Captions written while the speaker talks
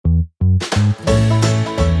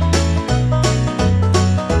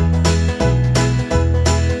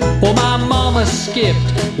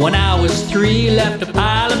shipped when I was 3. Left a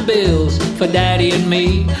pile of bills for Daddy and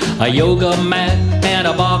me, a yoga mat and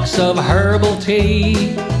a box of herbal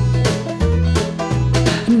tea.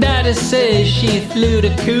 Daddy says she flew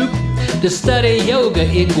to Coop to study yoga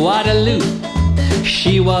in Guadalupe.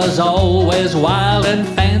 She was always wild and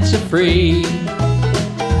fancy-free.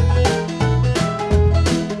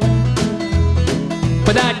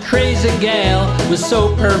 But that crazy gal was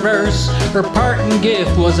so perverse, her parting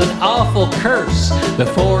gift was an awful curse.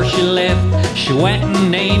 Before she left, she went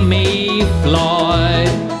and named me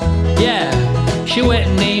Floyd. Yeah, she went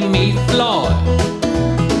and named me Floyd.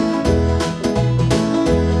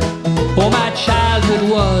 Well, my childhood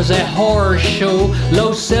was a horror show,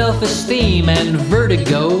 low self-esteem and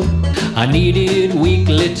vertigo. I needed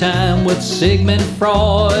weekly time with Sigmund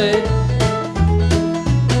Freud.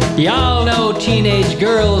 Y'all know teenage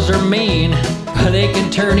girls are mean, but they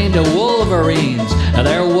can turn into wolverines.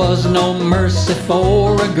 There was no mercy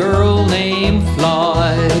for a girl named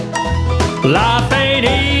Floyd. Life ain't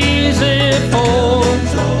easy for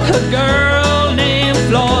a girl named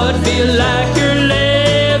Floyd. Feel like you're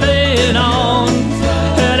living on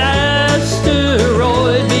an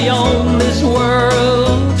asteroid beyond this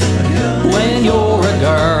world when you're a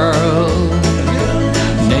girl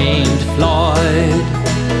named Floyd.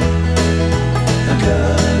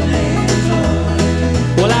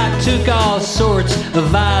 Well, I took all sorts of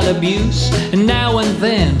vile abuse, and now and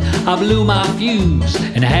then I blew my fuse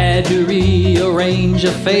and had to rearrange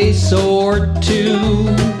a face or two.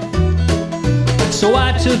 So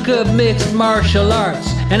I took up mixed martial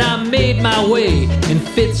arts, and I made my way in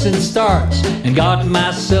fits and starts, and got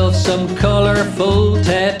myself some colorful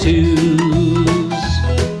tattoos.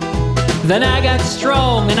 Then I got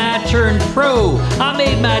strong and I turned pro. I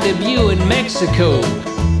made my debut in Mexico,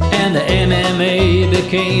 and the MMA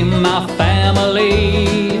became my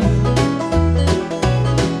family.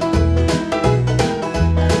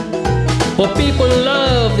 Well, people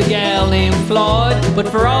love the gal named Floyd, but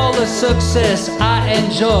for all the success I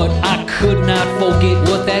enjoyed, I could not forget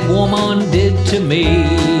what that woman did to me.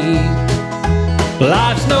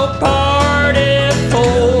 Life's no party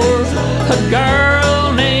for a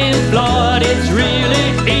girl named Floyd. It's really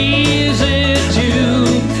easy to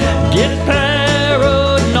get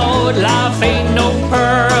paranoid. Life ain't no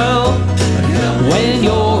pearl when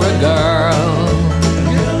you're a girl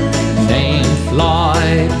named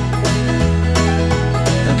Floyd.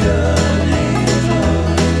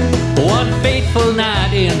 One fateful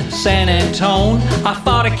night in San Antone, I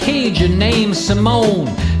fought a Cajun named Simone.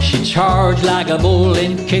 She charged like a bull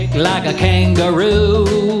and kicked like a kangaroo.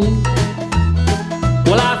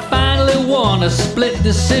 Well, I finally won a split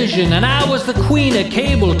decision, and I was the queen of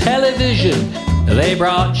cable television. They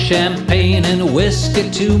brought champagne and whiskey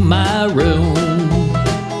to my room.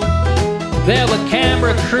 There were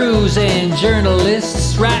camera crews and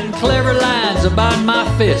journalists writing clever lines about my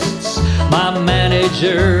fists. My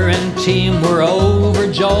manager and team were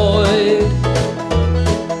overjoyed.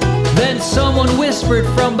 Then someone whispered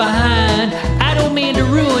from behind, I don't mean to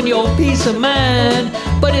ruin your peace of mind,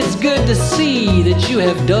 but it's good to see that you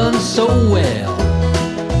have done so well.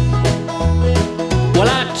 Well,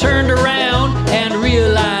 I turned around and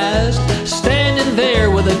realized, standing there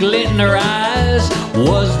with a glint in her eyes,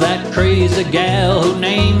 was that crazy gal who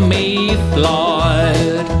named me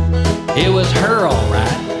Floyd. It was her, all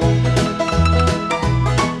right.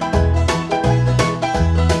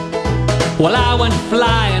 Well, I went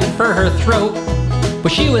flying for her throat,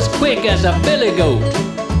 but she was quick as a billy goat.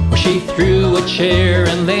 Well, she threw a chair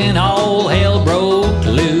and then all hell broke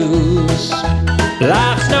loose.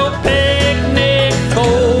 Life's no picnic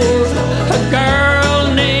for a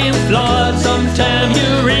girl named Floyd. Sometimes you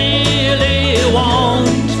really want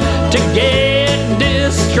to get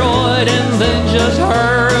destroyed and then just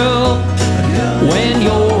hurl when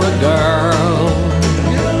you're a girl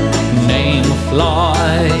named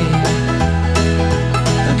Floyd.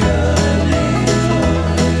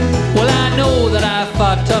 Well, I know that I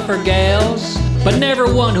fought tougher gals, but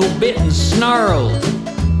never one who bit and snarled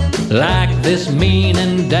like this mean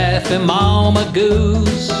and daffy Mama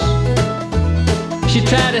Goose. She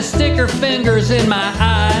tried to stick her fingers in my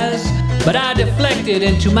eyes, but I deflected,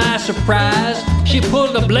 and to my surprise, she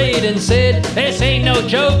pulled the blade and said, "This ain't no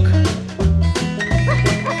joke."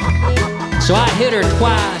 So I hit her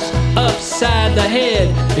twice upside the head.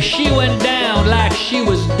 She went down like she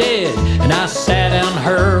was dead, and I sat on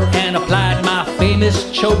her and applied my famous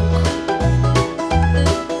choke.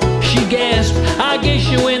 She gasped, "I guess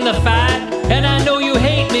you win the fight, and I know you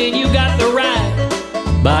hate me and you got the right,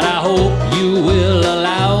 but I hope you will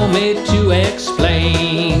allow me to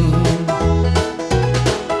explain.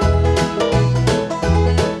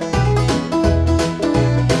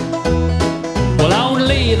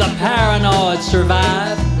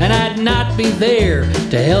 be there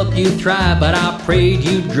to help you thrive, but I prayed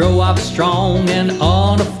you'd grow up strong and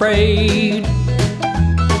unafraid.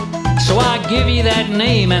 So I give you that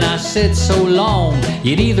name and I said so long,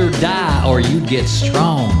 you'd either die or you'd get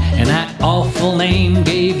strong. And that awful name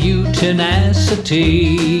gave you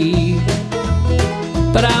tenacity.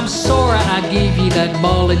 But I'm sorry I gave you that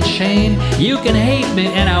ball and chain. You can hate me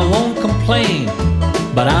and I won't complain,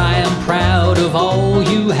 but I am proud of all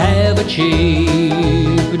you have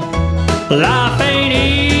achieved. Life ain't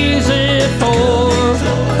easy for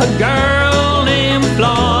a girl named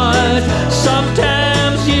Floyd.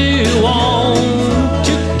 Sometimes you want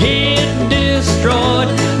to get destroyed.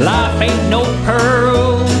 Life ain't no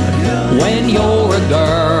pearl when you're a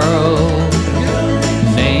girl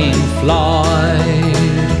named Floyd.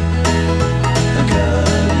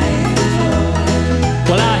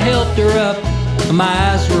 Well, I helped her up, my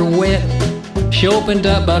eyes were wet. She opened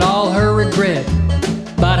up about all her regret,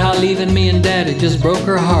 about how leaving me and Daddy just broke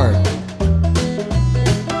her heart.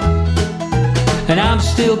 And I'm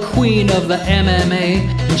still queen of the MMA,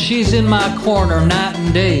 and she's in my corner night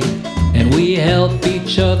and day, and we help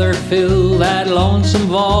each other fill that lonesome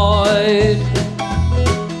void.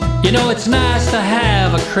 You know, it's nice to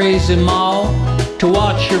have a crazy ma to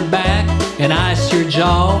watch your back and ice your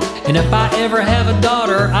jaw. And if I ever have a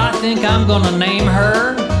daughter, I think I'm gonna name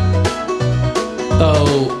her,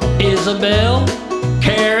 oh, Isabel,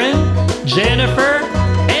 Karen, Jennifer,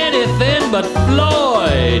 anything but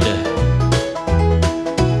Floyd.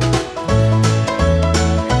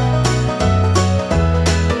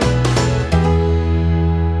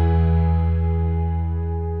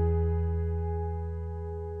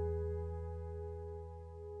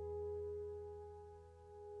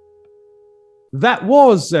 That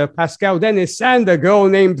was Pascal Dennis and a girl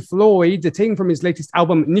named Floyd, the taken from his latest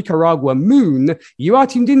album, Nicaragua Moon. You are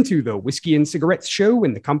tuned into the Whiskey and Cigarettes Show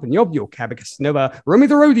in the company of your Cava Casanova, Romy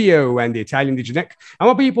the Rodeo, and the Italian Digineck. And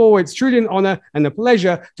my people, it's truly an honor and a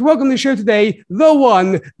pleasure to welcome to the show today, the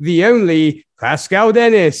one, the only, Pascal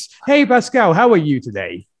Dennis. Hey, Pascal, how are you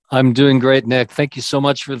today? I'm doing great, Nick. Thank you so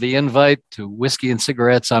much for the invite to Whiskey and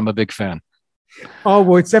Cigarettes. I'm a big fan. Oh,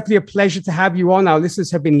 well, it's definitely a pleasure to have you on. Our listeners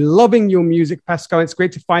have been loving your music, Pascal. It's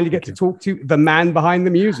great to finally get to talk to the man behind the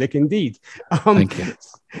music, indeed. Thank you.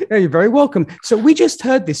 You're very welcome. So we just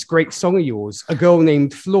heard this great song of yours, A Girl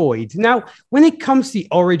Named Floyd. Now, when it comes to the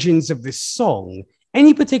origins of this song,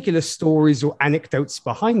 any particular stories or anecdotes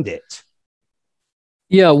behind it?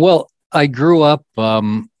 Yeah, well, I grew up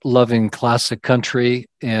loving classic country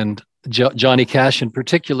and Johnny Cash in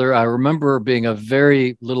particular. I remember being a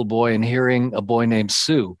very little boy and hearing a boy named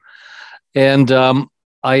Sue. And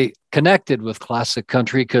I connected with classic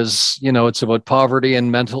country because, you know, it's about poverty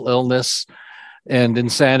and mental illness and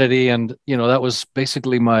insanity. And, you know, that was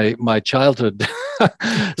basically my childhood.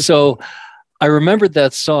 So I remembered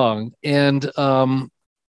that song, and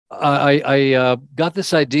I got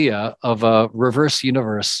this idea of a reverse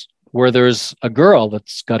universe where there's a girl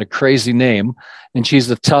that's got a crazy name and she's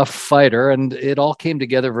a tough fighter, and it all came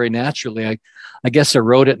together very naturally. I guess I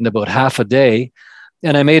wrote it in about half a day,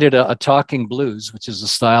 and I made it a talking blues, which is a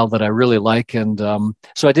style that I really like. And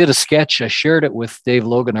so I did a sketch. I shared it with Dave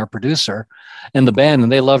Logan, our producer, and the band,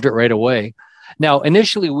 and they loved it right away. Now,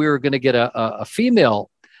 initially we were going to get a female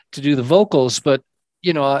to do the vocals, but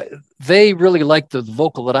you know, they really liked the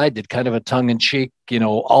vocal that I did, kind of a tongue-in-cheek, you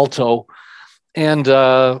know, alto. And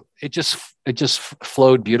it just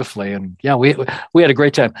flowed beautifully, and yeah, we had a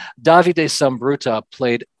great time. Davide Sambruta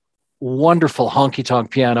played wonderful honky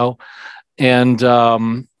tonk piano, and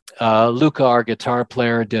Luca, our guitar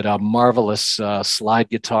player, did a marvelous slide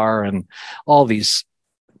guitar and all these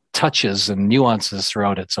touches and nuances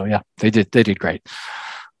throughout it. So yeah, they did great.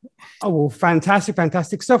 Oh, well,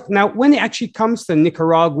 fantastic stuff. Now, when it actually comes to the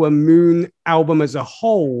Nicaragua Moon album as a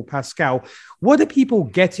whole, Pascal, what are people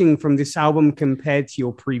getting from this album compared to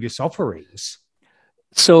your previous offerings?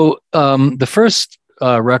 So the first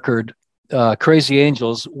record, Crazy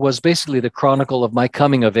Angels, was basically the chronicle of my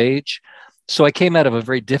coming of age. So I came out of a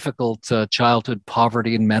very difficult childhood,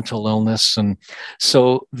 poverty and mental illness. And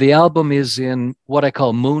so the album is in what I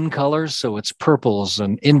call moon colors. So it's purples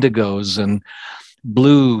and indigos and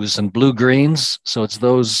blues and blue greens. So it's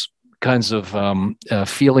those kinds of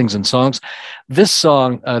feelings and songs. This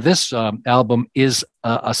album is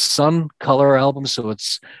a sun color album. So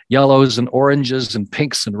it's yellows and oranges and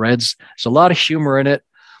pinks and reds. There's a lot of humor in it,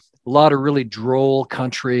 a lot of really droll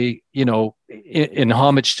country, you know, in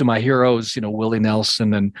homage to my heroes, you know, Willie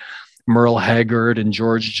Nelson and Merle Haggard and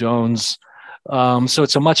George Jones. So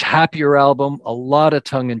it's a much happier album, a lot of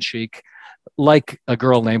tongue in cheek, like A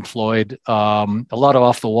Girl Named Floyd, a lot of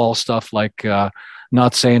off the wall stuff like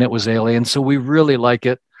not saying it was Alien. So we really like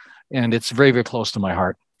it, and it's very, very close to my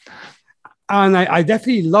heart. And I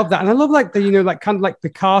definitely love that. And I love like the, like kind of like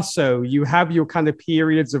Picasso, you have your kind of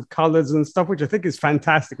periods of colors and stuff, which I think is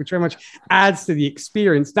fantastic, which very much adds to the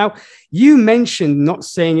experience. Now, you mentioned Not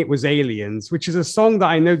Saying It Was Aliens, which is a song that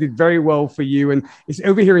I know did very well for you. And it's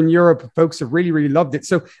over here in Europe, folks have really, really loved it.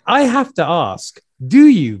 So I have to ask, do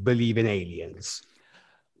you believe in aliens?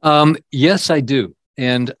 Yes, I do.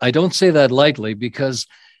 And I don't say that lightly, because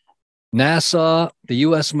NASA, the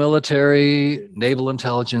U.S. military, naval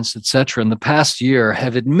intelligence, et cetera, in the past year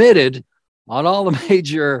have admitted on all the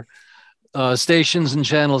major stations and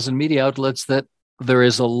channels and media outlets that there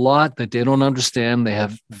is a lot that they don't understand. They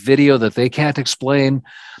have video that they can't explain,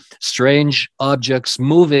 strange objects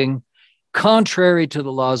moving contrary to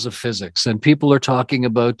the laws of physics. And people are talking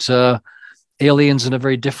about aliens in a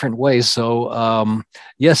very different way. So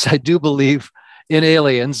yes, I do believe in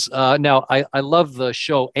aliens. Now, I love the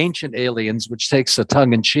show Ancient Aliens, which takes a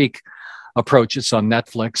tongue-in-cheek approach. It's on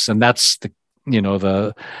Netflix, and that's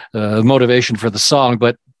the motivation for the song.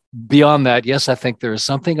 But beyond that, yes, I think there is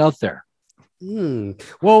something out there.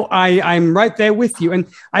 Well, I'm right there with you. And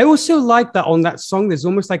I also like that on that song, there's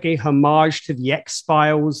almost like a homage to the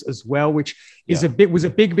X-Files as well, which is was a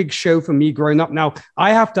big show for me growing up. Now,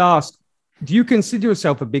 I have to ask, do you consider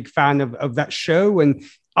yourself a big fan of that show? And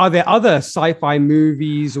are there other sci-fi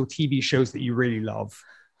movies or TV shows that you really love?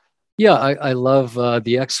 Yeah, I love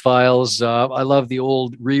the X-Files. I love the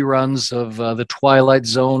old reruns of the Twilight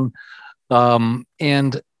Zone,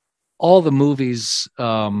 and all the movies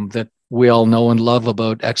that we all know and love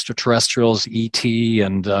about extraterrestrials, E.T.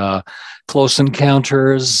 and Close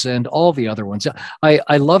Encounters, and all the other ones.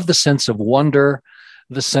 I love the sense of wonder,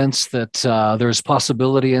 the sense that there's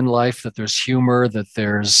possibility in life, that there's humor, that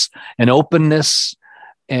there's an openness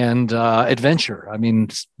and adventure. I mean,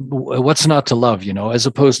 what's not to love, as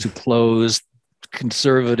opposed to closed,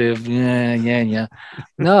 conservative, yeah.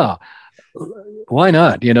 No, why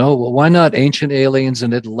not? Why not Ancient Aliens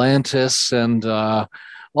and Atlantis and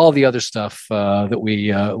all the other stuff that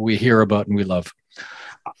we hear about and we love?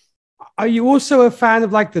 Are you also a fan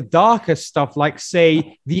of like the darker stuff, like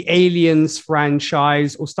say the Aliens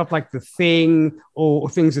franchise or stuff like The Thing or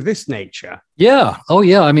things of this nature? Yeah. Oh,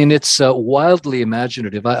 yeah. I mean, it's wildly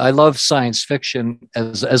imaginative. I love science fiction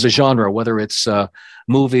as a genre, whether it's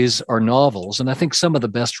movies or novels. And I think some of the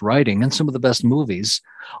best writing and some of the best movies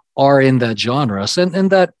are in that genre.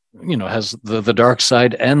 And that, has the dark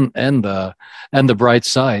side and the bright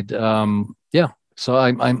side. Yeah. So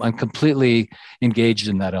I'm completely engaged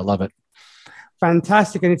in that. I love it.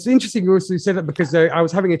 Fantastic. And it's interesting you also said that, because I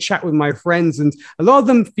was having a chat with my friends, and a lot of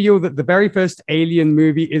them feel that the very first Alien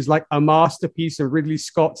movie is like a masterpiece, and Ridley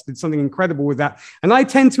Scott did something incredible with that. And I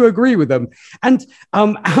tend to agree with them. And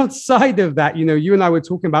outside of that, you and I were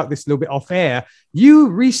talking about this a little bit off air. You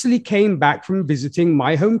recently came back from visiting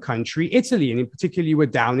my home country, Italy, and in particular, you were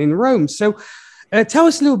down in Rome. So tell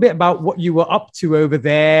us a little bit about what you were up to over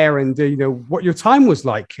there, and what your time was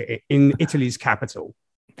like in Italy's capital.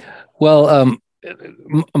 Well,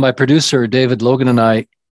 my producer, David Logan, and I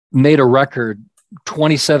made a record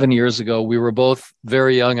 27 years ago. We were both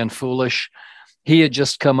very young and foolish. He had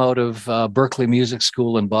just come out of Berklee Music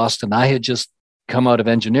School in Boston. I had just come out of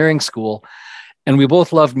engineering school, and we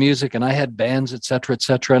both loved music, and I had bands, et cetera, et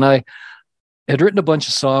cetera. And I had written a bunch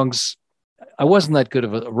of songs. I wasn't that good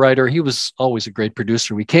of a writer. He was always a great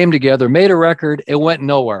producer. We came together, made a record. It went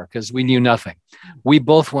nowhere because we knew nothing. We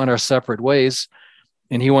both went our separate ways.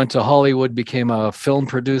 And he went to Hollywood, became a film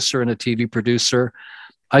producer and a TV producer.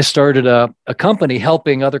 I started a company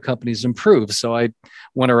helping other companies improve. So I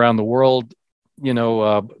went around the world,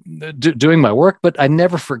 doing my work, but I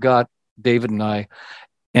never forgot David and I,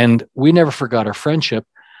 and we never forgot our friendship.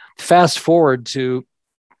 Fast forward to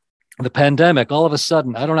the pandemic, all of a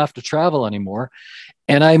sudden, I don't have to travel anymore.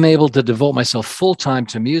 And I'm able to devote myself full time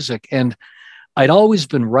to music. And I'd always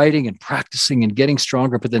been writing and practicing and getting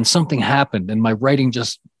stronger, but then something happened and my writing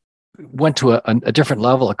just went to a different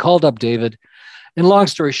level. I called up David, and long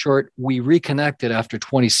story short, we reconnected after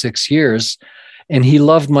 26 years, and he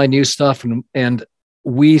loved my new stuff, and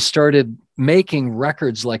we started making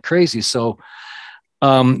records like crazy. So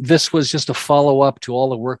this was just a follow-up to all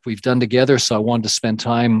the work we've done together. So I wanted to spend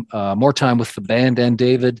more time with the band and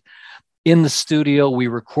David. In the studio, we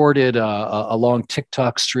recorded a long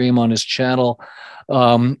TikTok stream on his channel.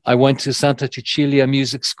 I went to Santa Cecilia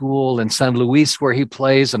Music School in San Luis, where he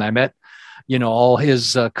plays, and I met, all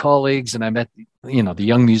his colleagues, and I met, the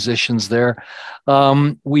young musicians there.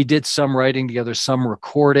 We did some writing together, some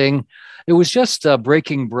recording. It was just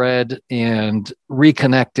breaking bread and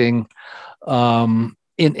reconnecting.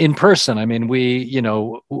 in person. I mean, we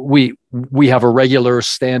have a regular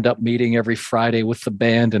stand-up meeting every Friday with the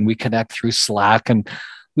band, and we connect through Slack, and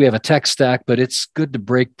we have a tech stack, but it's good to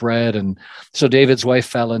break bread. And so David's wife,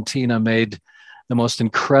 Valentina, made the most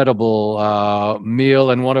incredible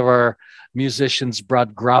meal, and one of our musicians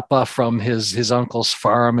brought grappa from his uncle's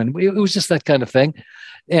farm, and it was just that kind of thing.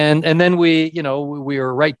 And then we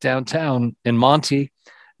were right downtown in Monte,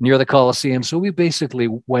 near the Coliseum, so we basically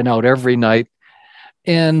went out every night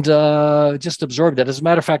and just absorbed it. As a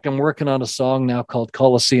matter of fact, I'm working on a song now called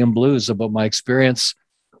Coliseum Blues about my experience.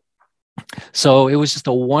 So it was just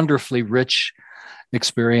a wonderfully rich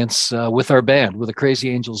experience with our band, with the Crazy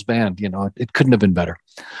Angels band. It couldn't have been better.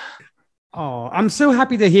 Oh, I'm so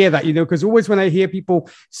happy to hear that, because always when I hear people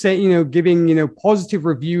say, giving, positive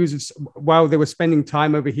reviews while they were spending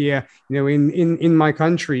time over here, in my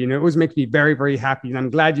country, it always makes me very, very happy. And I'm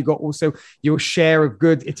glad you got also your share of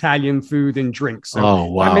good Italian food and drinks. So oh,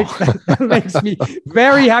 wow. That makes me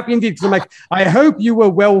very happy indeed. Because I'm like, I hope you were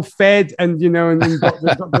well fed and, and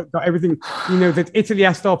got everything, that Italy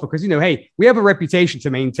has to offer. Because, hey, we have a reputation to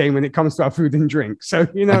maintain when it comes to our food and drink. So,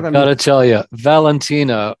 what I mean? Gotta tell you,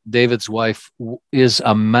 Valentina, David's wife, is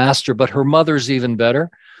a master, but her mother's even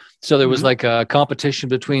better. So there was like a competition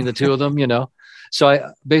between the two of them, So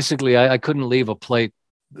I couldn't leave a plate,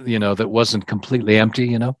 that wasn't completely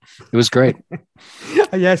empty. It was great.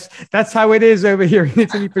 Yes, that's how it is over here in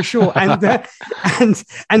Italy for sure.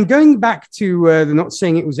 And going back to the Not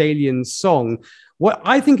Saying It Was Aliens song, what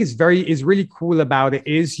I think is really cool about it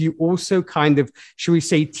is you also kind of, should we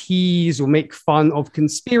say, tease or make fun of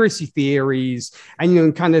conspiracy theories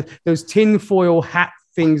and, kind of those tinfoil hat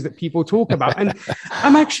things that people talk about. And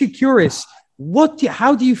I'm actually curious,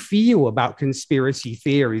 how do you feel about conspiracy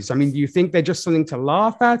theories? I mean, do you think they're just something to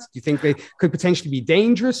laugh at? Do you think they could potentially be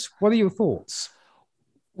dangerous? What are your thoughts?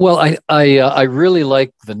 Well, I really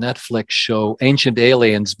like the Netflix show Ancient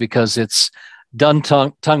Aliens because it's done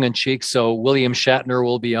tongue in cheek. So William Shatner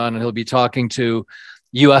will be on, and he'll be talking to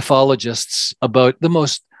ufologists about the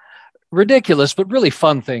most ridiculous but really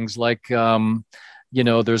fun things, like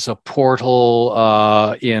there's a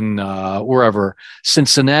portal in wherever,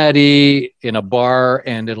 Cincinnati, in a bar,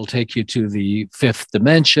 and it'll take you to the fifth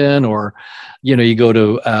dimension. Or, you go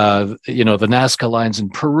to, the Nazca lines in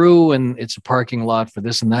Peru, and it's a parking lot for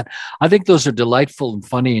this and that. I think those are delightful and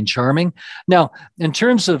funny and charming. Now, in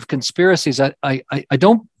terms of conspiracies, I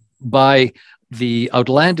don't buy the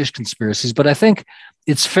outlandish conspiracies, but I think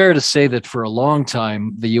it's fair to say that for a long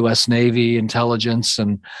time, the U.S. Navy, intelligence,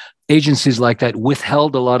 and agencies like that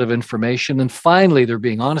withheld a lot of information, and finally they're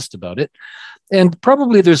being honest about it. And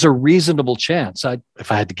probably there's a reasonable chance, if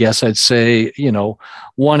I had to guess, I'd say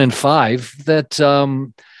 1 in 5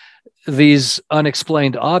 that these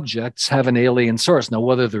unexplained objects have an alien source. Now,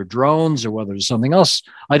 whether they're drones or whether there's something else,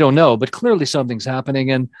 I don't know, but clearly something's happening.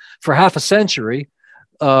 And for half a century,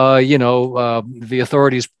 the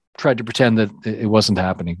authorities tried to pretend that it wasn't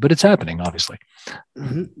happening, but it's happening, obviously.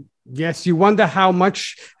 Mm-hmm. Yes, you wonder how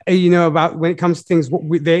much about when it comes to things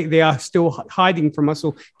they are still hiding from us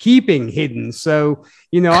or keeping hidden. So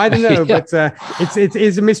I don't know, yeah. But it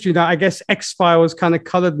is a mystery. Now I guess X-Files kind of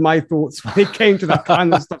colored my thoughts when it came to that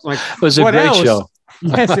kind of stuff. Like, it was a great show.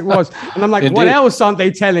 Yes, it was. And I'm like, indeed. What else aren't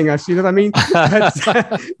they telling us? You know what I mean?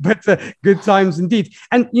 But good times indeed.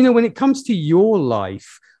 And when it comes to your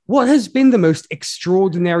life, what has been the most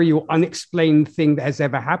extraordinary or unexplained thing that has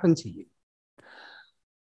ever happened to you?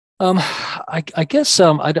 I guess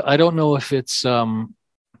I don't know if it's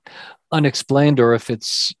unexplained or if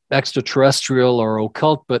it's extraterrestrial or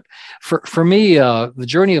occult, but for me, the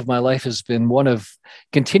journey of my life has been one of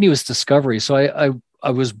continuous discovery. So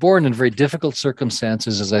I was born in very difficult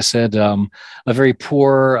circumstances, as I said, a very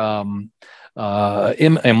poor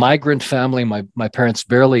a migrant family. My parents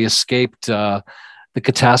barely escaped the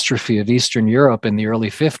catastrophe of Eastern Europe in the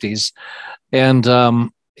early 50s.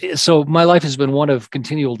 And so my life has been one of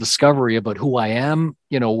continual discovery about who I am,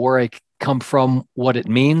 where I come from, what it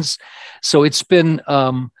means. So it's been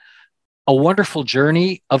a wonderful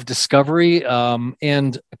journey of discovery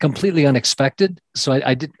and completely unexpected. So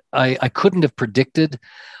I couldn't have predicted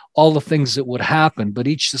all the things that would happen, but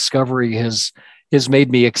each discovery has made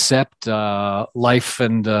me accept life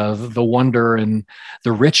and the wonder and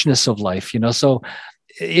the richness of life. So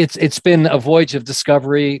it's been a voyage of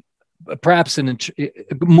discovery, perhaps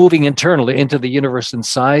moving internally into the universe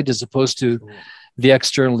inside as opposed to the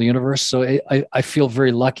external universe. So I feel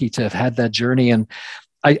very lucky to have had that journey. And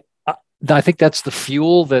I think that's the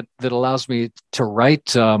fuel that allows me to write.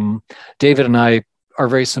 David and I are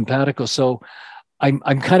very simpatico. So I'm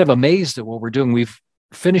kind of amazed at what we're doing.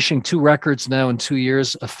 finishing 2 records now in 2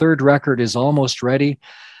 years. A third record is almost ready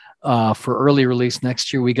for early release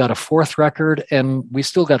next year. We got a 4th record, and we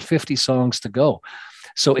still got 50 songs to go.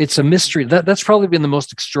 So it's a mystery. That's probably been the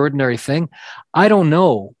most extraordinary thing. I don't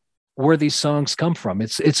know where these songs come from.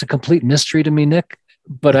 It's a complete mystery to me, Nick.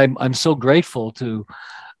 But I'm so grateful to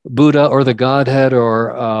Buddha or the Godhead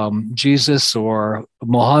or Jesus or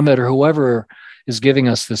Mohammed or whoever is giving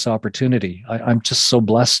us this opportunity. I'm just so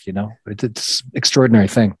blessed, you know. It's an extraordinary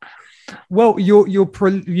thing. Well,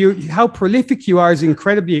 how prolific you are is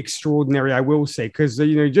incredibly extraordinary, I will say, because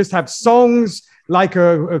you just have songs like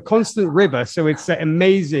a constant river. So it's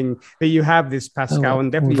amazing that you have this, Pascal,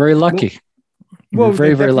 and definitely very lucky. Well,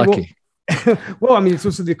 very, very lucky. Well, I mean, it's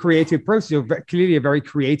also the creative process. You're clearly a very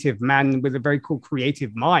creative man with a very cool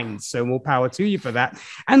creative mind. So more power to you for that.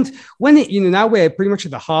 And when now we're pretty much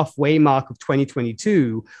at the halfway mark of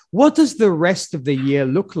 2022. What does the rest of the year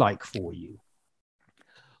look like for you?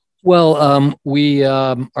 Well, we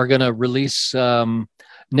are going to release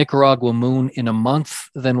Nicaragua Moon in a month.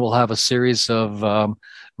 Then we'll have a series of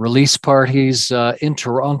release parties in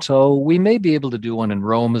Toronto. We may be able to do one in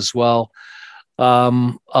Rome as well.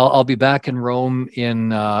 I'll be back in Rome in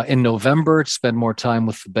November to spend more time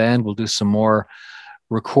with the band. We'll do some more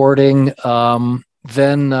recording. Then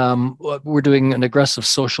we're doing an aggressive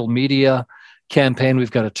social media campaign.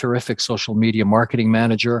 We've got a terrific social media marketing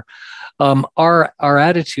manager. Our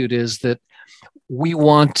attitude is that we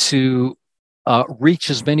want to reach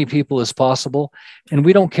as many people as possible, and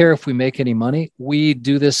we don't care if we make any money. We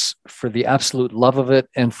do this for the absolute love of it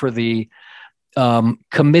and for the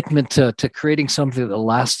commitment to creating something that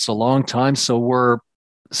lasts a long time. So we're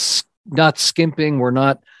not skimping, we're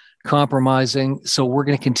not compromising. So we're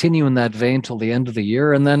going to continue in that vein till the end of the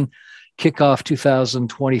year, and then kick off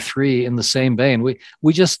 2023 in the same vein.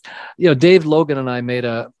 We just, Dave Logan and I made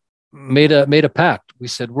a pact. We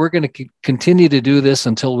said we're going to continue to do this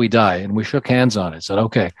until we die, and we shook hands on it. Said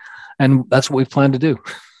okay, and that's what we plan to do.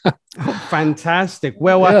 Oh, fantastic.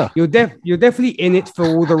 Well, yeah. You're definitely in it for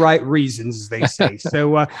all the right reasons, as they say.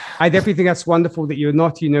 So I definitely think that's wonderful that you're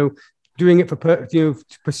not, doing it for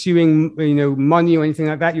pursuing, money or anything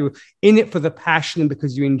like that. You're in it for the passion and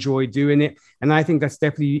because you enjoy doing it. And I think that's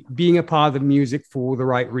definitely being a part of the music for all the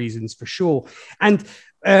right reasons, for sure. And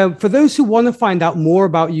for those who want to find out more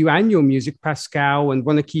about you and your music, Pascal, and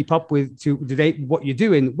want to keep up with what you're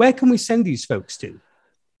doing, where can we send these folks to?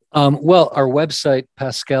 Well, our website,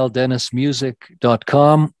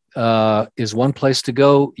 pascaldennismusic.com, is one place to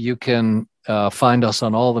go. You can find us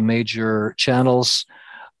on all the major channels,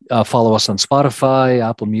 follow us on Spotify,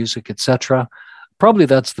 Apple Music, etc. Probably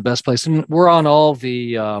that's the best place. And we're on all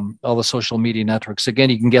the social media networks. Again,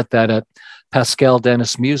 you can get that at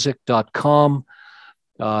pascaldennismusic.com.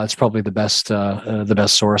 It's probably the best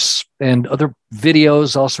source, and other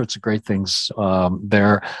videos, all sorts of great things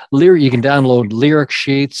there. You can download lyric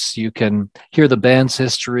sheets. You can hear the band's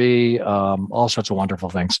history, all sorts of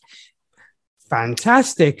wonderful things.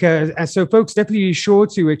 Fantastic. And so folks, definitely be sure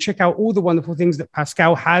to check out all the wonderful things that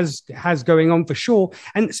Pascal has going on, for sure.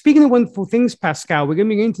 And speaking of wonderful things, Pascal, we're going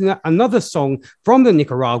to be into another song from the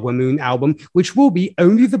Nicaragua Moon album, which will be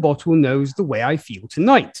Only the Bottle Knows the Way I Feel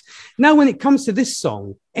Tonight. Now, when it comes to this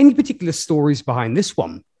song, any particular stories behind this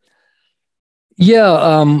one?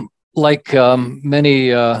 Yeah, like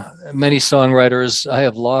many songwriters, I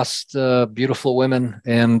have lost beautiful women,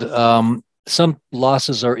 and some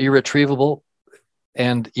losses are irretrievable,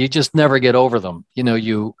 and you just never get over them.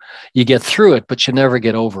 You get through it, but you never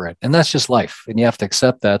get over it, and that's just life, and you have to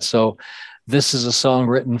accept that. So this is a song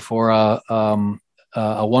written for a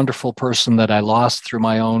wonderful person that I lost through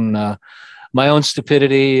my own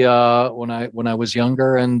stupidity when I was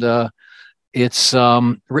younger, and it's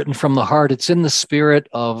written from the heart. It's in the spirit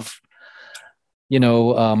of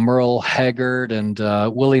Merle Haggard and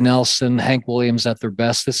Willie Nelson, Hank Williams at their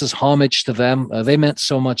best. This is homage to them. They meant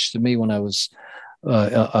so much to me when I was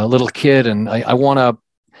a little kid, and I want to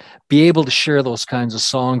be able to share those kinds of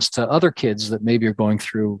songs to other kids that maybe are going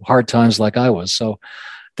through hard times like I was. So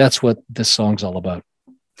that's what this song's all about.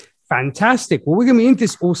 Fantastic. Well, we're going to be into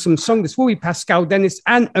this awesome song. This will be Pascal Dennis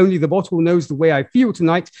and Only the Bottle Knows the Way I Feel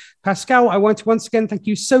Tonight. Pascal, I want to once again thank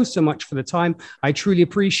you so much for the time. I truly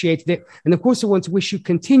appreciated it. And of course, I want to wish you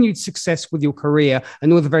continued success with your career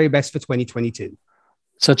and all the very best for 2022.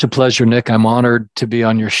 Such a pleasure, Nick. I'm honored to be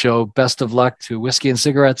on your show. Best of luck to Whiskey and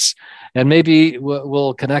Cigarettes. And maybe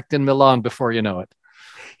we'll connect in Milan before you know it.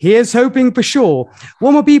 Here's hoping, for sure.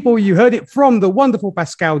 One more, people, you heard it from the wonderful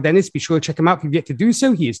Pascal Dennis. Be sure to check him out if you've yet to do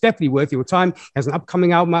so. He is definitely worth your time. He has an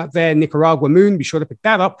upcoming album out there, Nicaragua Moon. Be sure to pick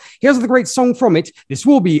that up. Here's the great song from it. This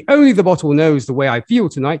will be Only the Bottle Knows the Way I Feel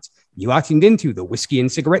Tonight. You are tuned into the Whiskey and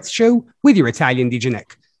Cigarettes Show with your Italian DJ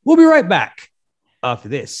Nick. We'll be right back after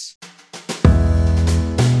this.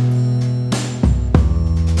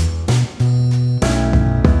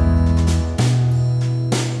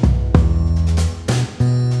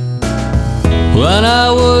 When I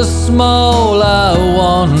was small, I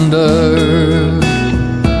wandered,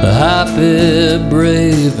 happy,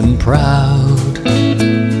 brave, and proud.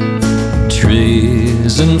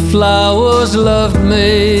 Trees and flowers loved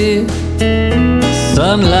me,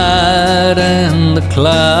 sunlight and the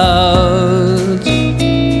clouds.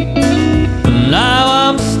 Now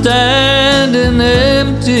I'm standing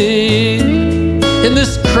empty in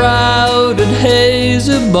this crowded,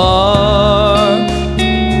 hazy bar,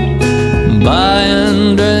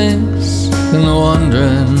 buying drinks and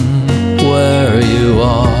wondering where you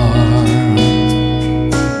are.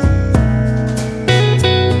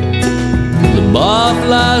 The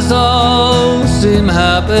barflies all seem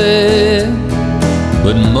happy,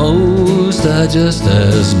 but most are just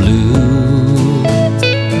as blue.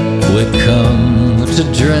 We come to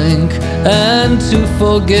drink and to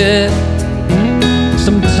forget,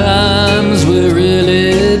 sometimes we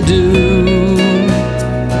really do.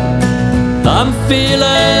 I'm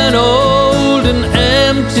feeling old and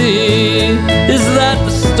empty. Is that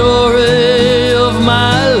the story of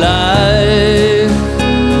my life?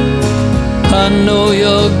 I know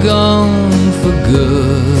you're gone for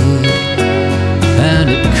good, and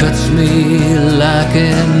it cuts me like a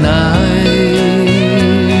knife.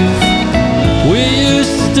 We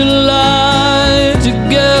used to lie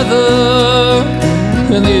together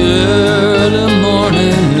in the early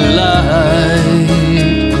morning light,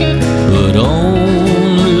 but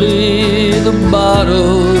only the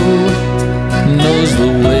bottle knows the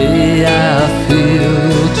way I feel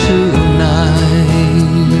tonight.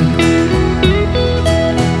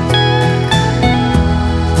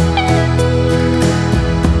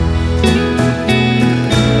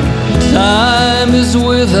 Time is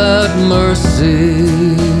without mercy,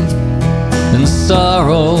 and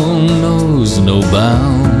sorrow knows no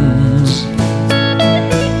bounds.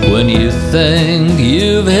 When you think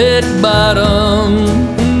you've hit bottom,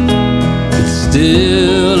 it's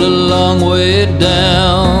still a long way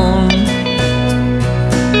down.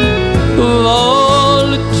 Of all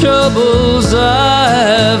the troubles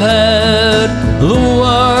I've had, the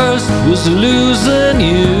worst was losing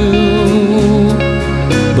you.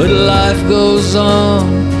 But life goes on,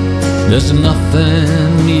 there's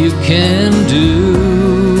nothing you can do.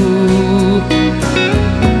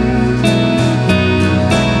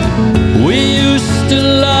 We used to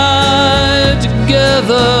lie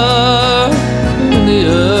together in the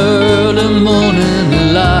early morning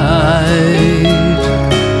light,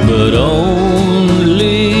 but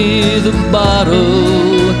only the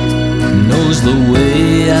bottle knows the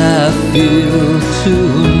way I feel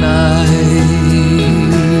tonight.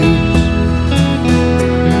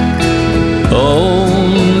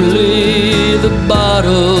 Only the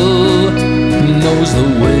bottle knows the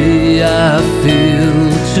way